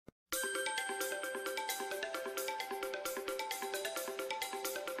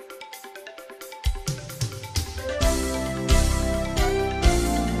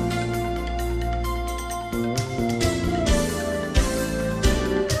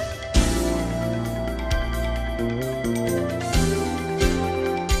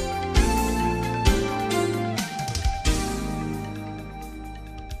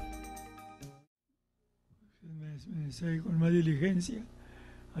paciencia,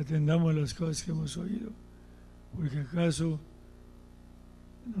 atendamos las cosas que hemos oído, porque acaso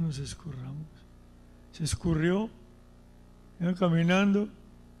no nos escurramos. Se escurrió, iban caminando,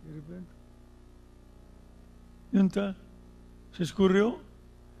 y de repente, ¿dónde está? Se escurrió.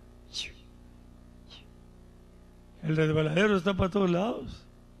 El resbaladero está para todos lados.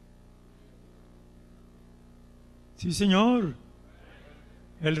 Sí, señor.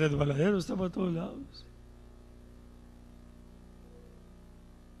 El resbaladero está para todos lados.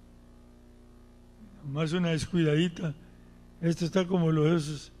 Más una descuidadita. Esto está como los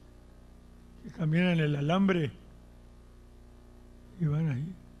esos que caminan en el alambre y van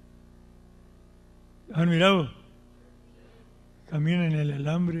ahí. ¿Han mirado? Caminan en el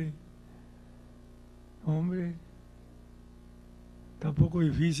alambre. Hombre, está un poco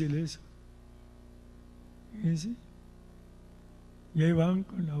difícil eso. Fíjense. Y ahí van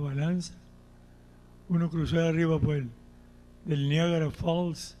con la balanza. Uno cruzó de arriba por del Niagara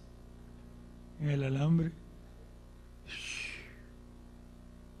Falls en el alambre.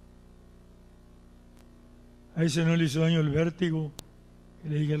 A ese no le hizo daño el vértigo que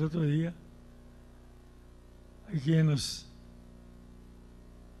le dije el otro día. Hay quien nos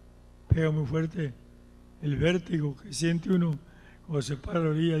pega muy fuerte el vértigo que siente uno cuando se para a la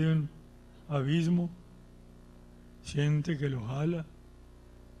orilla de un abismo. Siente que lo jala.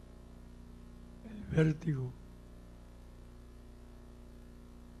 El vértigo.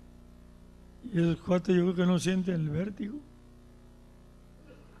 Y esos cuatro yo creo que no sienten el vértigo.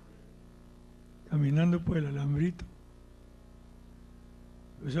 Caminando por el alambrito.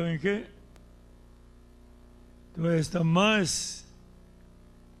 ¿Pero saben qué? Todavía está más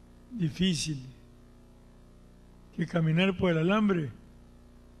difícil que caminar por el alambre,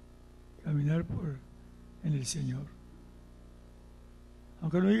 caminar en el Señor.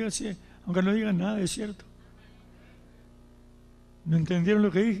 Aunque no digan nada, es cierto. ¿No entendieron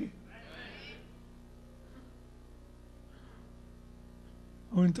lo que dije?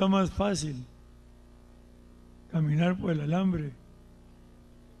 Aún está más fácil caminar por el alambre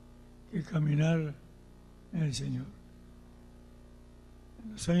que caminar en el Señor.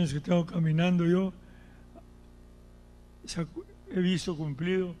 En los años que tengo caminando yo, he visto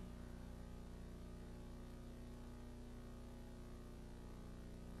cumplido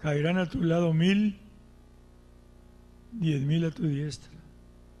caerán a tu lado 1000, 10,000 a tu diestra.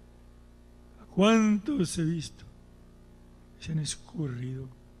 ¿A cuántos he visto? Se han escurrido.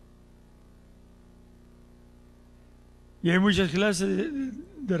 Y hay muchas clases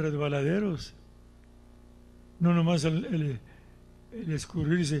de resbaladeros. No nomás el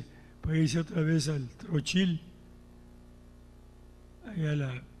escurrirse para irse otra vez al trochil, ahí a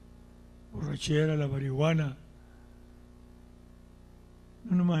la borrachera, a la marihuana.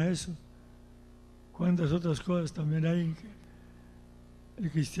 No nomás eso. ¿Cuántas otras cosas también hay en que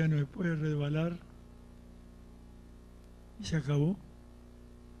el cristiano se puede resbalar y se acabó?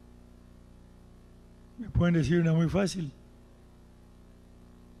 Me pueden decir una muy fácil.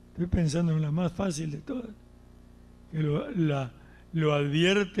 Estoy pensando en la más fácil de todas, que lo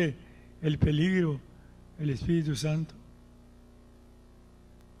advierte el peligro, el Espíritu Santo.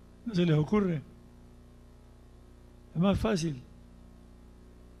 ¿No se les ocurre? La más fácil.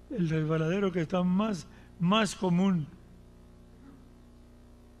 El resbaladero que está más común.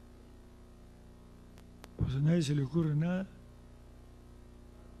 Pues a nadie se le ocurre nada.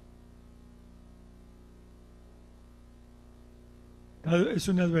 Es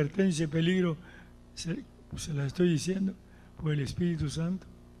una advertencia de peligro, se la estoy diciendo, por el Espíritu Santo.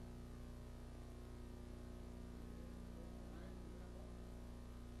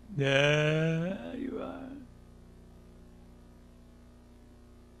 Ahí va.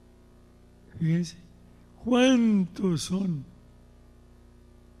 Fíjense, ¿cuántos son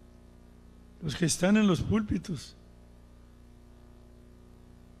los que están en los púlpitos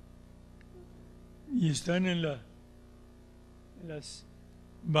y están en las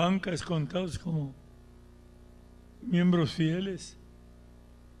bancas contados como miembros fieles,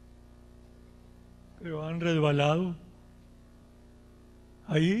 pero han resbalado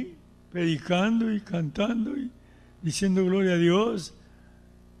ahí predicando y cantando y diciendo gloria a Dios,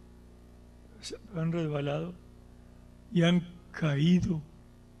 han resbalado y han caído?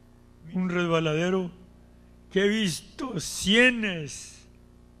 Un resbaladero que he visto cienes,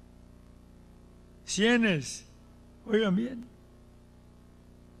 oigan bien,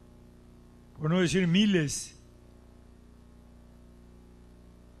 por no decir miles,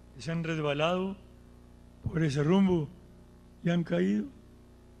 que se han resbalado por ese rumbo y han caído.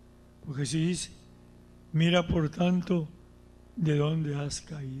 Porque se dice, mira por tanto de dónde has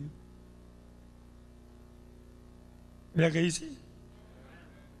caído. ¿Verdad que dice?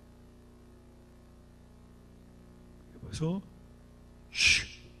 pasó? ¡Shh!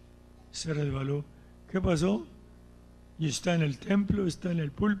 Se resbaló. ¿Qué pasó? Y está en el templo, está en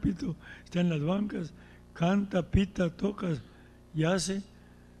el púlpito, está en las bancas, canta, pita, toca y hace.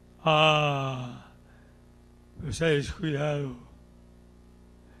 Pero se ha descuidado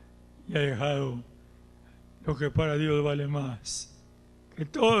y ha dejado lo que para Dios vale más que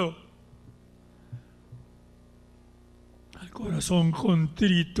todo. Al corazón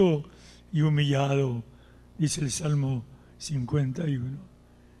contrito y humillado, dice el Salmo 51.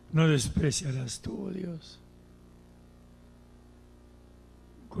 No despreciarás tú, oh Dios.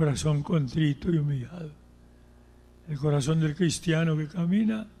 Corazón contrito y humillado. El corazón del cristiano que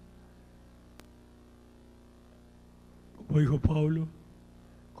camina, como dijo Pablo,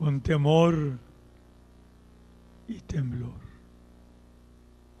 con temor y temblor.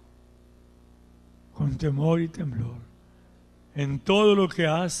 Con temor y temblor. En todo lo que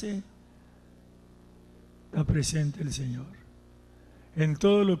hace, está presente el Señor. En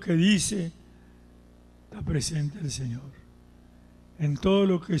todo lo que dice, está presente el Señor. En todo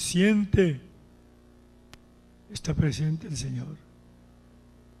lo que siente, está presente el Señor.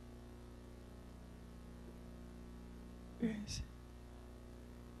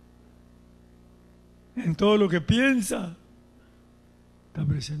 En todo lo que piensa, está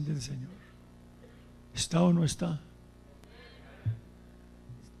presente el Señor. ¿Está o no está?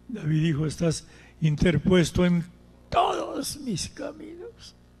 David dijo, estás interpuesto en todos mis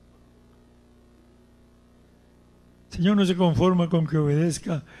caminos. El Señor no se conforma con que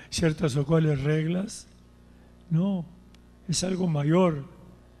obedezca ciertas o cuales reglas. No, es algo mayor.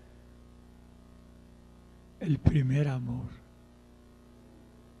 El primer amor.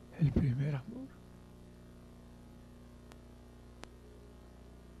 El primer amor.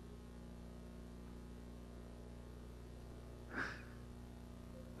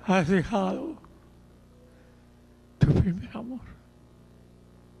 Has dejado tu primer amor.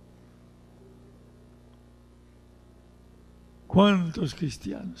 ¿Cuántos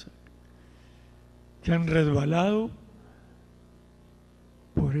cristianos hay que han resbalado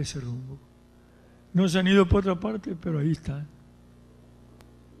por ese rumbo? No se han ido por otra parte, pero ahí están.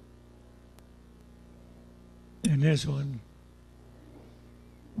 En eso han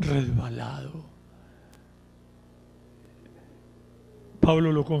resbalado.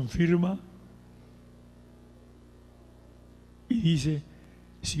 Pablo lo confirma y dice,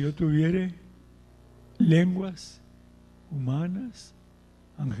 si yo tuviere lenguas humanas,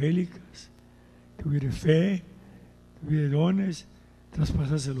 angélicas, tuviere fe, tuviere dones,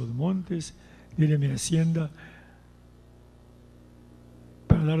 traspasase los montes, diere mi hacienda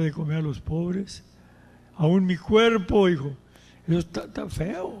para dar de comer a los pobres, aún mi cuerpo, hijo, eso está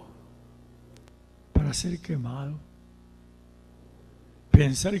feo para ser quemado.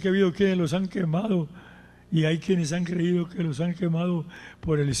 Pensar que ha habido quienes los han quemado y hay quienes han creído que los han quemado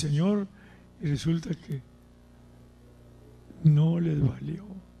por el Señor y resulta que no les valió.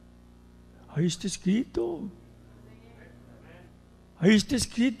 Ahí está escrito. Ahí está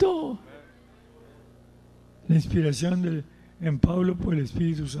escrito. La inspiración en Pablo por el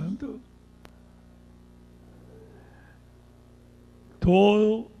Espíritu Santo.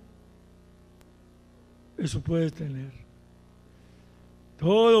 Todo eso puede tener.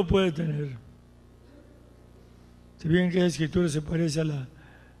 Todo puede tener. Si bien que la escritura se parece a la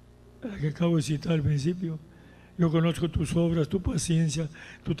que acabo de citar al principio, yo conozco tus obras, tu paciencia,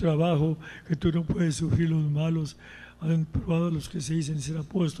 tu trabajo, que tú no puedes sufrir los malos. Han probado a los que se dicen ser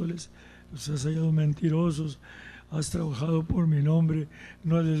apóstoles, los has hallado mentirosos, has trabajado por mi nombre,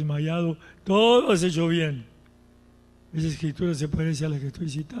 no has desmayado, todo has hecho bien. Esa escritura se parece a la que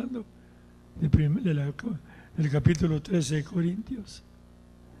estoy citando del capítulo 13 de Corintios.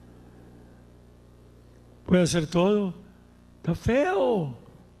 Puede hacer todo. Está feo.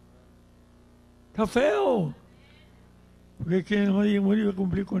 Está feo. Porque es que no digo, bueno, iba a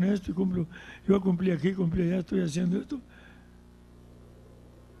cumplir con esto y cumplo, iba a cumplir aquí, cumplir allá, estoy haciendo esto.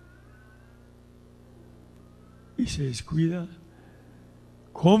 Y se descuida.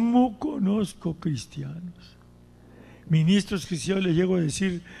 ¿Cómo conozco cristianos? Ministros cristianos les llego a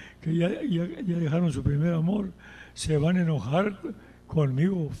decir que ya dejaron su primer amor, se van a enojar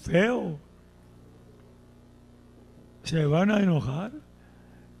conmigo, feo. Se van a enojar.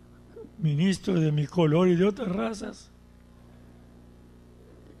 Ministros de mi color y de otras razas.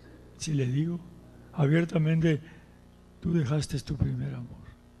 Si les digo abiertamente, tú dejaste tu primer amor.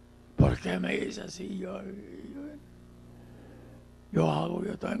 ¿Por qué me dices así? Yo hago,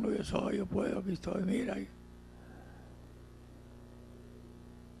 yo tengo, yo soy, yo puedo, aquí estoy, mira.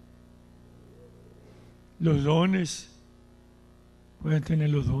 Los dones, pueden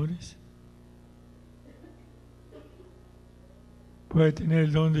tener los dones. puede tener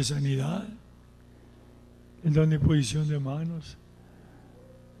el don de sanidad, el don de imposición de manos.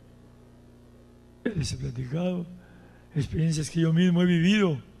 Les he platicado experiencias que yo mismo he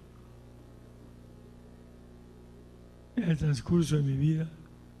vivido en el transcurso de mi vida,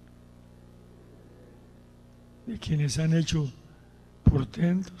 de quienes han hecho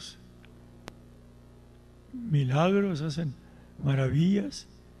portentos, milagros, hacen maravillas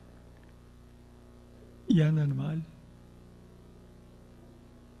y andan mal.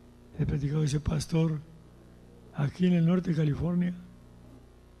 He platicado de ese pastor aquí en el norte de California.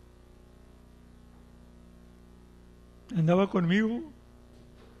 Andaba conmigo,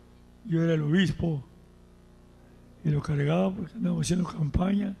 yo era el obispo y lo cargaba porque andábamos haciendo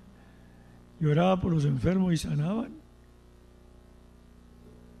campaña, y oraba por los enfermos y sanaban.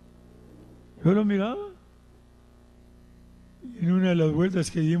 Yo lo miraba y en una de las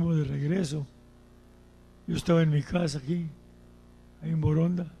vueltas que dimos de regreso, yo estaba en mi casa aquí, ahí en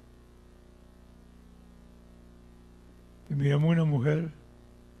Boronda, y me llamó una mujer.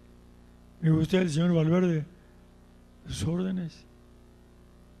 Me dijo: ¿usted es el señor Valverde? Sus órdenes.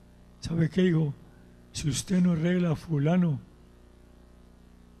 ¿Sabe qué? Dijo: si usted no arregla a fulano,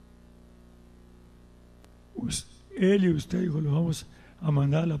 pues él y usted, dijo, lo vamos a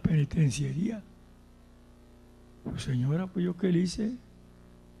mandar a la penitenciaría. Pues señora, pues yo qué le hice.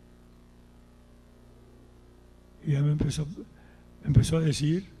 Y ya me empezó a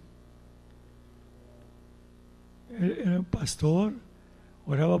decir. Él era un pastor,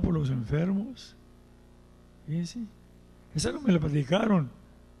 oraba por los enfermos. Fíjense, esa no me la platicaron,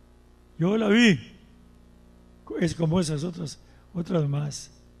 yo la vi. Es como esas otras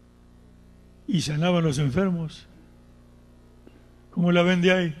más. Y sanaban los enfermos. ¿Cómo la ven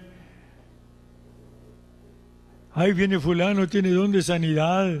de ahí? Ahí viene fulano, tiene don de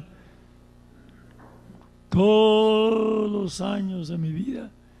sanidad. Todos los años de mi vida,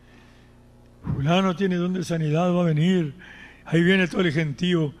 fulano tiene don de sanidad, va a venir. Ahí viene todo el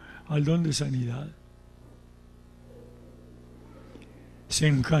gentío al don de sanidad. Se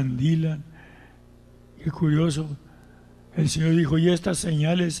encandilan. Qué curioso. El Señor dijo: y estas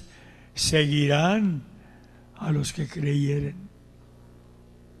señales seguirán a los que creyeren.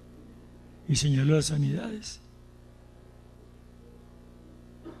 Y señaló las sanidades.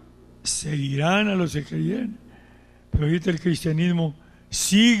 Seguirán a los que creyeren. Pero ahorita el cristianismo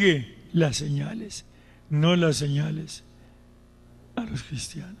sigue las señales, no las señales a los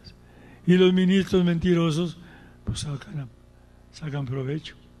cristianos. Y los ministros mentirosos pues sacan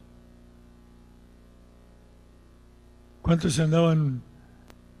provecho. ¿Cuántos se andaban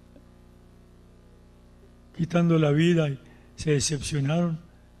quitando la vida y se decepcionaron?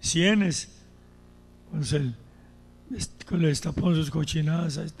 Cienes. Cuando le destaparon sus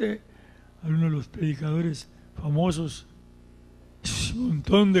cochinadas a uno de los predicadores famosos, un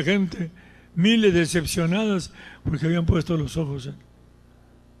montón de gente, miles decepcionadas porque habían puesto los ojos en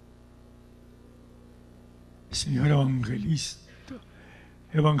el Señor evangelista.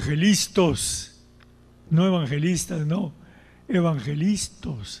 Evangelistas, no evangelistas, no,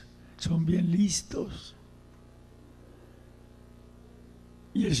 evangelistas, son bien listos.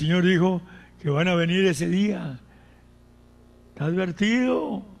 Y el Señor dijo que van a venir ese día. ¿Está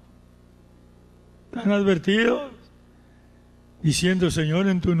advertido? ¿Están advertidos? Diciendo: Señor,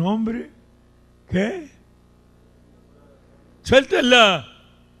 en tu nombre, ¿qué? ¡Suéltenla!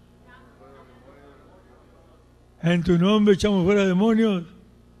 En tu nombre echamos fuera demonios.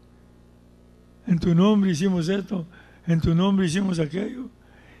 En tu nombre hicimos esto. En tu nombre hicimos aquello.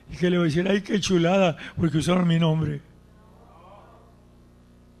 Y que le voy a decir: ¡ay, qué chulada! Porque usaron mi nombre.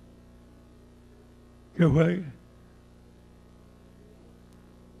 ¿Qué fue?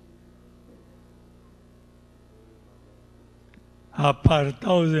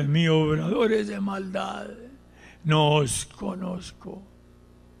 Apartaos de mí, obradores de maldad, no os conozco.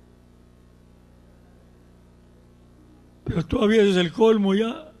 Pero todavía es el colmo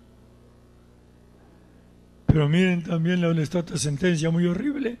ya. Pero miren también donde está esta sentencia muy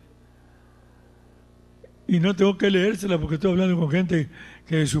horrible. Y no tengo que leérsela porque estoy hablando con gente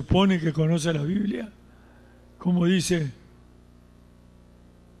que supone que conoce la Biblia. Como dice: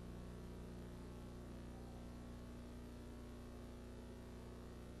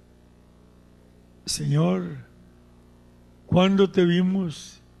 Señor, ¿cuándo te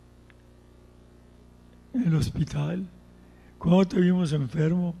vimos en el hospital? ¿Cuándo te vimos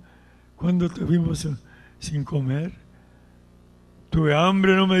enfermo? ¿Cuándo te vimos sin comer? Tuve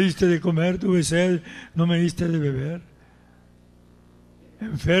hambre, no me diste de comer. Tuve sed, no me diste de beber.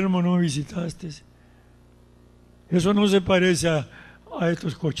 Enfermo, no me visitaste. Eso no se parece a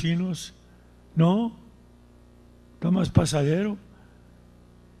estos cochinos, ¿no? Está más pasadero.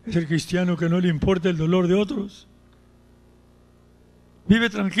 Es el cristiano que no le importa el dolor de otros. Vive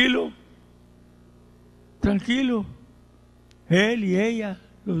tranquilo, tranquilo. Él y ella,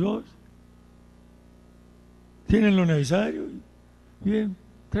 los dos, tienen lo necesario. Bien,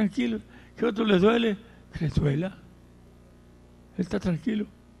 tranquilos. ¿Que a otros les duele? Que les duela. Él está tranquilo.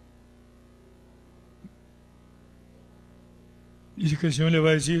 Dice que el Señor le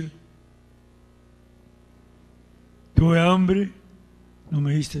va a decir: tuve hambre, no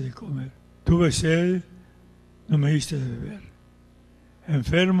me diste de comer. Tuve sed, no me diste de beber.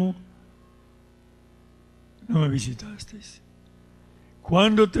 Enfermo, no me visitaste.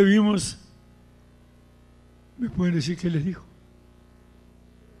 ¿Cuándo te vimos? ¿Me pueden decir qué les dijo?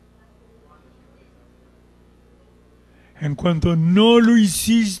 En cuanto no lo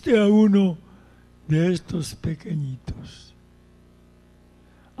hiciste a uno de estos pequeñitos,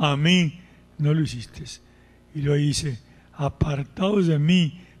 a mí no lo hiciste. Y lo dice: apartados de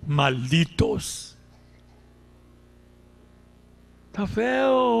mí, malditos. Está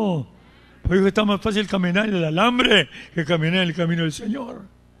feo. Por eso está más fácil caminar en el alambre que caminar en el camino del Señor.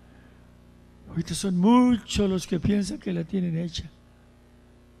 Ahorita son muchos los que piensan que la tienen hecha.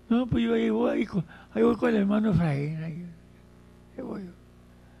 No, pues yo ahí voy con el hermano Efraín. Ahí voy.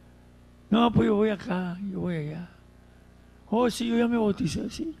 No, pues yo voy acá, yo voy allá. Oh, sí, yo ya me bauticé,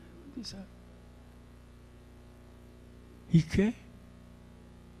 sí, bautizar. ¿Y qué?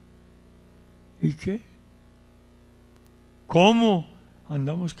 ¿Y qué? ¿Cómo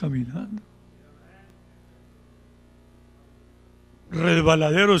andamos caminando?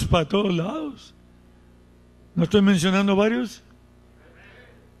 Resbaladeros para todos lados. ¿No estoy mencionando varios?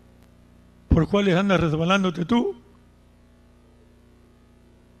 ¿Por cuáles andas resbalándote tú?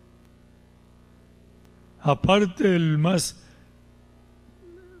 Aparte, el más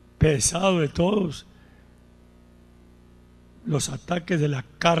pesado de todos, los ataques de la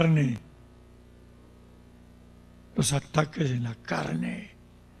carne. Los ataques en la carne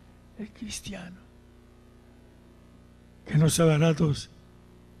del cristiano, que no se baratos.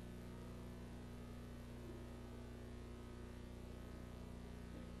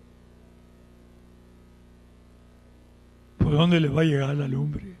 ¿Por dónde le va a llegar la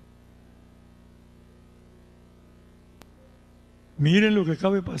lumbre? Miren lo que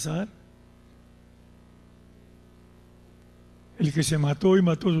acaba de pasar. El que se mató y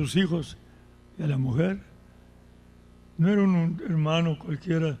mató a sus hijos y a la mujer no era un hermano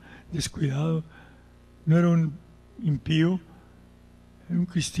cualquiera descuidado, no era un impío, era un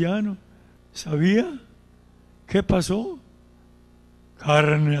cristiano. ¿Sabía qué pasó?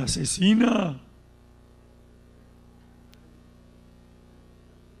 Carne asesina.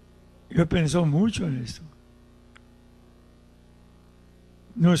 Yo he pensado mucho en esto.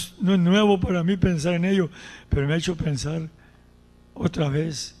 No es nuevo para mí pensar en ello, pero me ha hecho pensar otra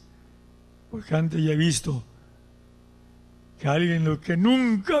vez, porque antes ya he visto que a alguien lo que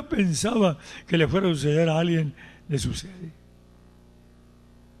nunca pensaba que le fuera a suceder a alguien, le sucede.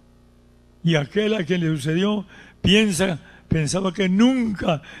 Y aquel a quien le sucedió pensaba que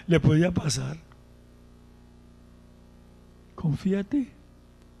nunca le podía pasar. Confíate.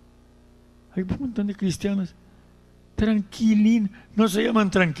 Hay un montón de cristianos tranquilinos, no se llaman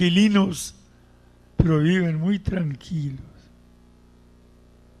tranquilinos, pero viven muy tranquilos.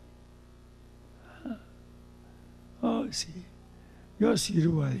 Oh, sí, yo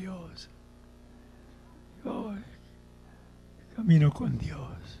sirvo a Dios. Yo camino con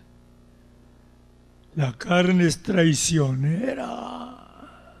Dios. La carne es traicionera.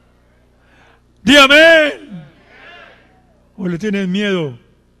 ¡Di amén! ¿O le tienes miedo?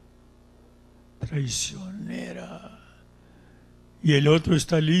 Traicionera. Y el otro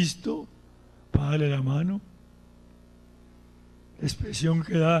está listo para darle la mano. La expresión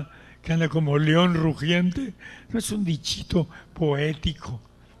que da, que anda como león rugiente, no es un dichito poético.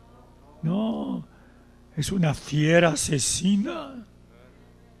 No, es una fiera asesina.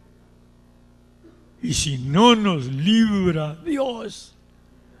 Y si no nos libra Dios,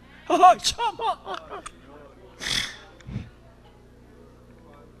 ¡ay, chama!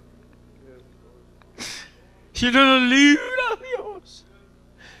 Si no nos libra Dios,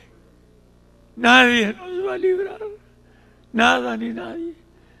 nadie nos va a librar. Nada ni nadie.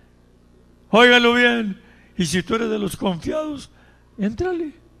 Óigalo bien. Y si tú eres de los confiados,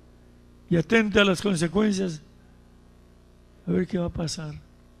 éntrale y atente a las consecuencias. A ver qué va a pasar.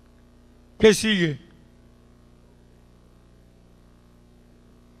 ¿Qué sigue?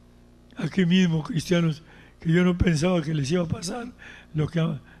 Aquí mismo, cristianos, que yo no pensaba que les iba a pasar lo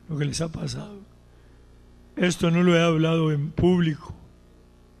que les ha pasado. Esto no lo he hablado en público,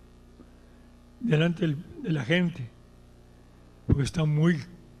 delante de la gente, porque está muy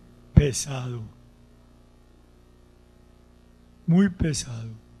pesado, muy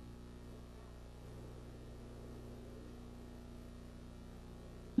pesado.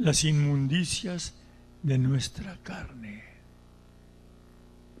 Las inmundicias de nuestra carne.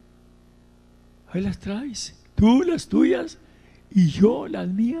 Ahí las traes, tú las tuyas y yo las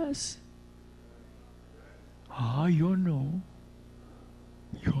mías. Ah, yo no.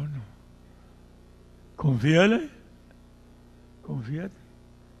 Confíale, confíate.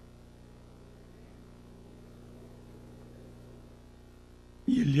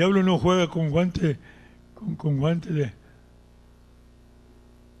 Y el diablo no juega con guante, con guante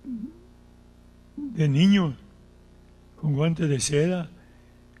de niño, con guante de seda.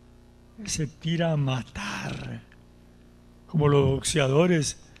 Él se tira a matar, como los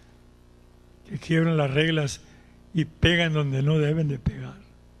boxeadores que quiebran las reglas y pegan donde no deben de pegar.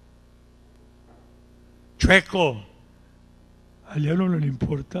 Chueco, al diablo no le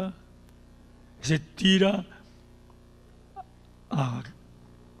importa, se tira a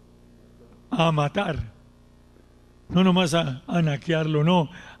matar, no nomás a naquearlo, no,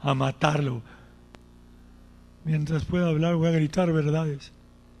 a matarlo. Mientras pueda hablar voy a gritar verdades.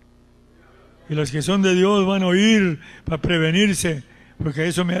 Y los que son de Dios van a oír para prevenirse, porque a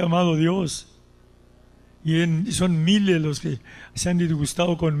eso me ha llamado Dios. Y son miles los que se han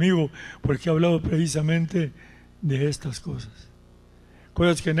disgustado conmigo porque he hablado precisamente de estas cosas.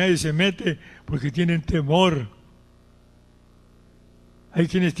 Cosas que nadie se mete porque tienen temor. Hay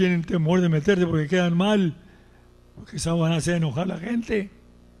quienes tienen temor de meterse porque quedan mal, porque eso van a hacer enojar a la gente.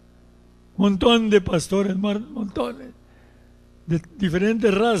 Montón de pastores, montones, de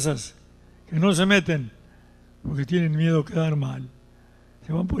diferentes razas que no se meten porque tienen miedo a quedar mal.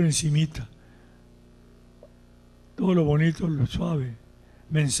 Se van por encimita. Todo lo bonito, lo suave,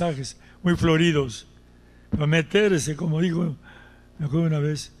 mensajes muy floridos, para meterse, como dijo, me acuerdo una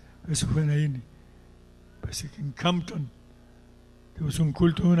vez, eso fue ahí, parece que en Campton, tuvimos un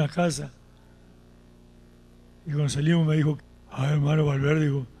culto en una casa, y cuando salimos me dijo, hermano Valverde,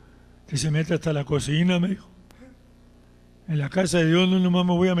 digo, que se mete hasta la cocina, me dijo. En la casa de Dios no nomás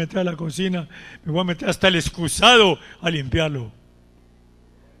me voy a meter a la cocina, me voy a meter hasta el excusado a limpiarlo.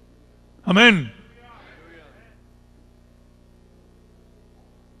 Amén.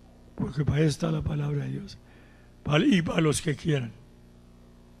 Porque para eso está la palabra de Dios. Y para los que quieran.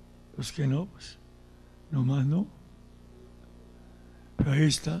 Los que no, pues, nomás no. Pero ahí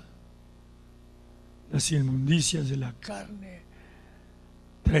está. Las inmundicias de la carne.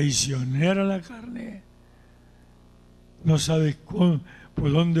 Traicionera la carne. No sabe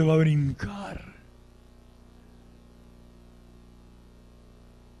por dónde va a brincar.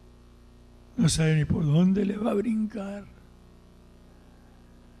 No sabe ni por dónde le va a brincar.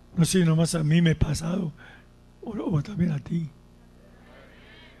 No sé, nomás a mí me ha pasado, o también a ti.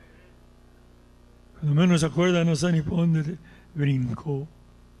 Cuando menos se acuerda, no sabe ni por dónde brincó.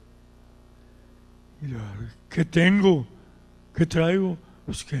 Y ¿qué tengo? ¿Qué traigo?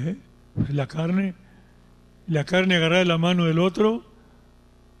 Pues ¿qué? Pues la carne. La carne agarrada de la mano del otro.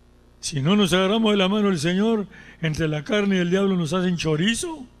 Si no nos agarramos de la mano del Señor, entre la carne y el diablo nos hacen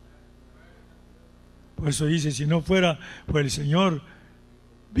chorizo. Por eso dice, si no fuera por el Señor,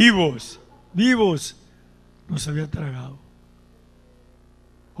 vivos nos había tragado.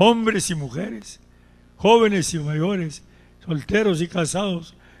 Hombres y mujeres, jóvenes y mayores, solteros y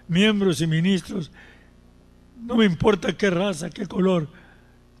casados, miembros y ministros, no me importa qué raza, qué color,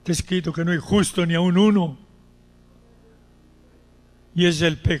 está escrito que no hay justo ni aun uno. Y es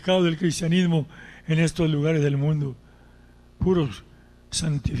el pecado del cristianismo en estos lugares del mundo, puros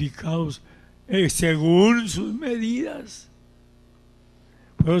santificados según sus medidas.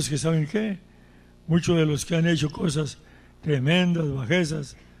 Pero es que ¿saben qué? Muchos de los que han hecho cosas tremendas,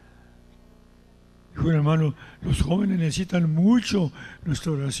 bajezas, dijo un hermano, los jóvenes necesitan mucho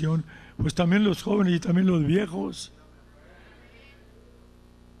nuestra oración, pues también los jóvenes y también los viejos.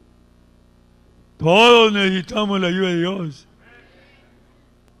 Todos necesitamos la ayuda de Dios,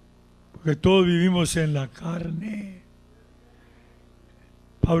 porque todos vivimos en la carne.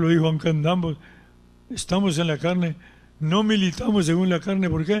 Pablo dijo, aunque estamos en la carne, no militamos según la carne.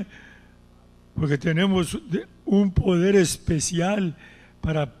 ¿Por qué? Porque tenemos un poder especial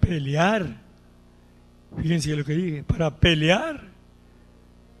para pelear. Fíjense lo que dije, para pelear.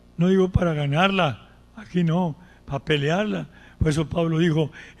 No digo para ganarla, aquí no, para pelearla. Por eso Pablo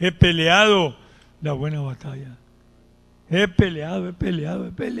dijo, he peleado la buena batalla. He peleado.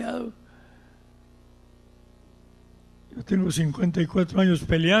 Yo tengo 54 años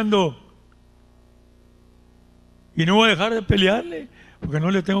peleando. Y no voy a dejar de pelearle, porque no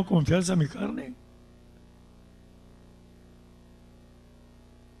le tengo confianza a mi carne.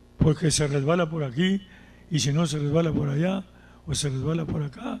 porque se resbala por aquí, y si no se resbala por allá, o se resbala por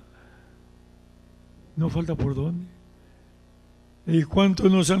acá, no falta por dónde. ¿Y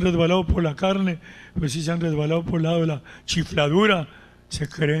cuántos no se han resbalado por la carne? Pues sí se han resbalado por el lado de la chifladura, se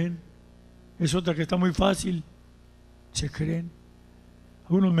creen. Es otra que está muy fácil, se creen.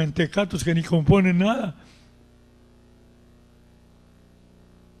 Unos mentecatos que ni componen nada,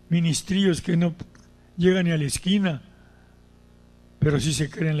 ministrillos que no llegan ni a la esquina, pero sí se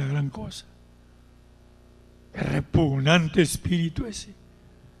creen la gran cosa. Qué repugnante espíritu ese.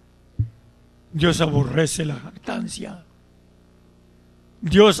 Dios aborrece la jactancia.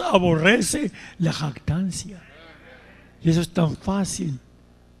 Dios aborrece la jactancia. Y eso es tan fácil.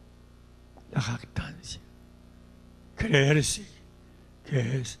 La jactancia. Creerse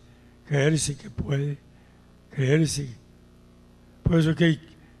que es, creerse que puede, creerse. Por eso que hay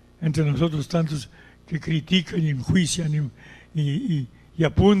entre nosotros tantos que critican y enjuician y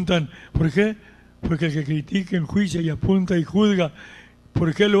apuntan. ¿Por qué? Porque el que critica, enjuicia y apunta y juzga,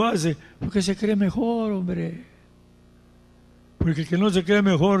 ¿por qué lo hace? Porque se cree mejor, hombre. Porque el que no se cree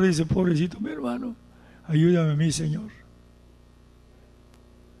mejor dice, pobrecito mi hermano, ayúdame a mí, Señor.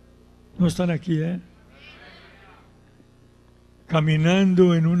 No están aquí,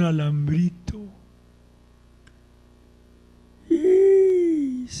 caminando en un alambrito.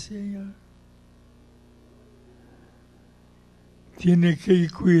 ¡Y, Señor! Tiene que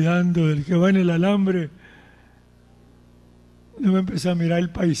ir cuidando del que va en el alambre. No me empecé a mirar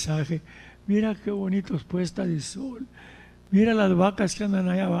el paisaje. Mira qué bonitos puestas de sol. Mira las vacas que andan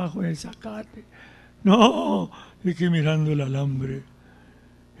ahí abajo en el zacate. No, hay que ir mirando el alambre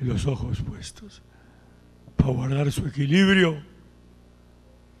y los ojos puestos para guardar su equilibrio.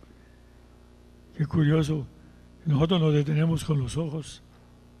 Qué curioso, nosotros nos detenemos con los ojos.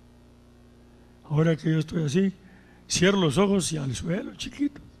 Ahora que yo estoy así, cierro los ojos y al suelo,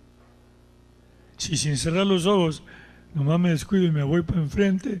 chiquito. Si sin cerrar los ojos nomás me descuido y me voy para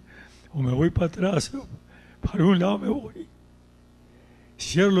enfrente o me voy para atrás, para un lado me voy.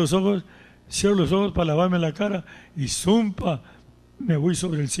 Cierro los ojos para lavarme la cara y zumpa, me voy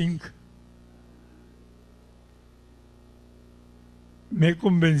sobre el zinc. Me he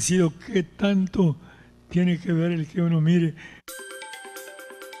convencido que tanto tiene que ver el que uno mire.